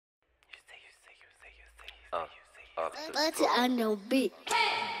That's I know beat.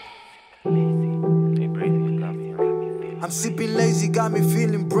 I'm sipping lazy, got me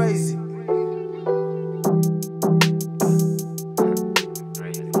feeling brazy.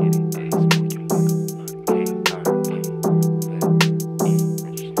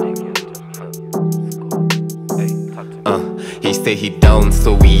 He say he down,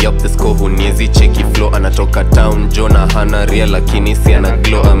 so we up the score. Huniezi cheki flow, anatoka town. Jona hana real lakini si ana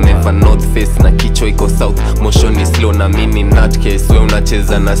glow. Ameva north face na kichwa iko south. Motion is slow na mini nutcase. We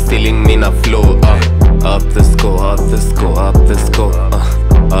unacheza na ceiling, mina flow. Up the score, up the score, up the score.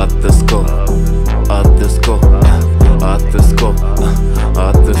 Up the score, up the score, up the score,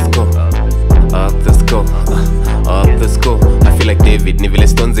 up the score, up the score, up the score. I feel like David, ni vile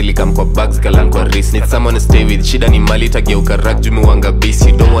stones ilikam kwa bags kalan kwa wrist. Need someone to stay with, shida ni mali tageuka rag jumi wanga beast.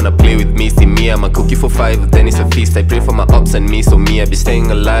 You don't wanna play with me, see me I'm a cookie for 5, then it's a feast. I pray for my ups and me, so me I be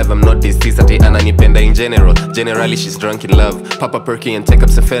staying alive, I'm not deceased. Ati ananipenda in general, generally she's drunk in love. Papa perky and take up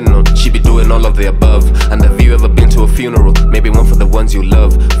Cepheno, she be doing all of the above. And have you ever been to a funeral? Maybe one for the ones you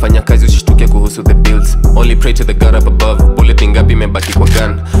love. Fanya kazi usishtuke kuhusu the bills, only pray to the God up above. Bullet ngapi mebaki kwa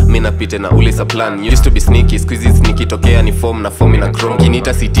gun, mi napite na ulisa plan. Used to be sneaky, squeezy sneaky, tokea ni form na form ina chrome.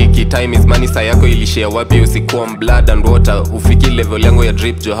 Kinita sitiki, time is money, saa yako ilishare wapi usikuwa blood and water. Ufiki level yangu ya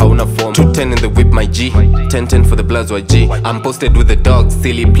drip jo hauna form. 210 in the whip my G, 10-10 for the bloods YG. I'm posted with the dogs,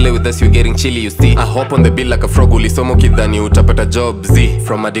 silly play with us you're getting chilly you see. I hop on the bill like a frog, ulisomo kidhani utapata job Z.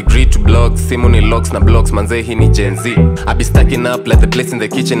 From a degree to blogs, simu ni locks na blocks, manze hii ni Gen Z. I be stacking up like the plates in the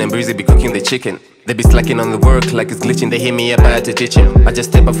kitchen and Breezy be cooking the chicken. They be slacking on the work like it's glitching. They hit me up, I had to teach him. I just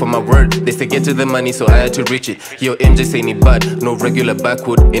step up for my word. They say get to the money, so I had to reach it. Yo, MJ say need bud, no regular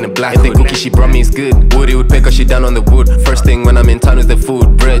backwood in a black hood. If the cookie she brought me is good, Woody would pick her, she down on the wood. First thing when I'm in town is the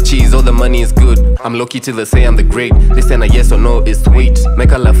food, bread, cheese, all the money is good. I'm low-key till they say I'm the great. They say a yes or no is sweet.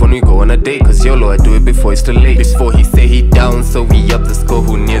 Make a laugh when we go on a date, cause YOLO I do it before it's too late. Before he say he down, so we up the score.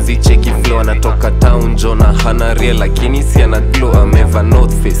 Huniezi cheki flow, anatoka town. Jona hana real lakini si ana glow. Ameva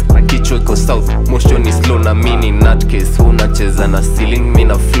north face, kichwa iko south. Motion is slow na mini nutcase. Unacheza na ceiling,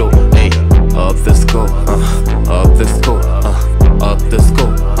 mina flow. Hey, up the score, up the score, up the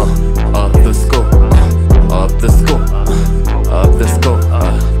score, up the score, up the score, up the score,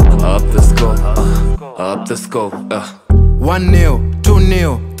 up the score, up the score. 1-0,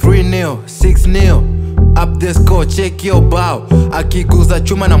 2-0, 3-0, 6-0. Up the score, check your bow. Akiguza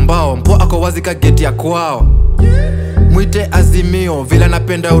chuma na mbao, mpo ako wazi ka geti ya kwao. Mwite Azimio, vila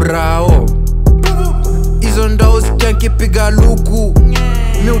napenda urao. Izo ndao sikia nkipiga luku,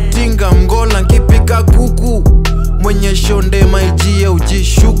 miutinga mgola nkipika kuku. Mwenye shonde maijie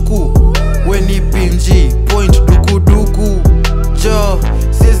ujishuku, weni pinji, point duku duku. Jo,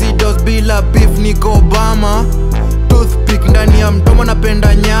 sezi dos bila beef niko Obama. Toothpick ndani ya mdomo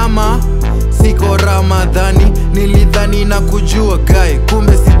napenda nyama. Siko Ramadhani, nilidhani na kujua guy,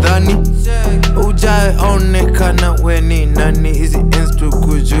 kumbe sidhani. Ujae onekana weni nani, hizi ends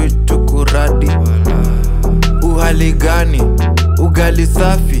tukujui tukuradi. Uhali gani, ugali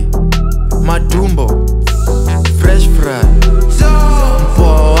safi, matumbo, fresh fry.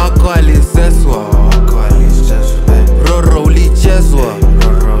 Mpo wako aliseswa, roro ulichezwa,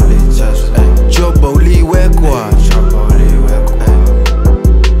 joba uliwekwa.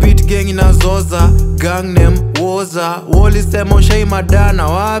 Pit gang inazoza, gang name woza. Woli sema ushai madana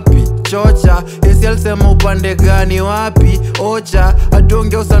wapi, chocha. ACL sema upande gani wapi, ocha.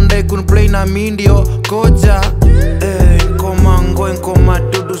 Adonge usandai kunplay na mindio, koja. Nkoma ngo, nkoma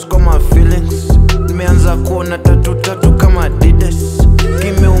dudus, koma feelings. Nimeanza kuona tatu kama Adidas.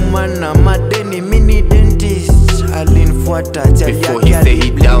 Kimeumana madeni mini dentist. Alinfuata chali yake. Before he say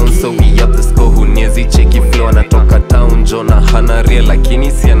he down, so we up the score. Huniezi cheki flow, anatoka town. Jona hana real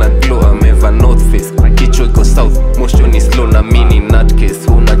lakini si ana glow. Ameva north face, kichwa iko south. Motion is slow na mini nutcase.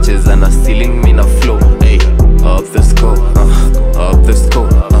 Unacheza na ceiling, mina flow. Hey, up the score, up the score,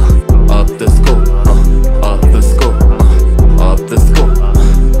 up the score, up the score, up the score,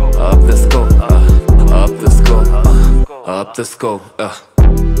 up the score, up the score, up the score.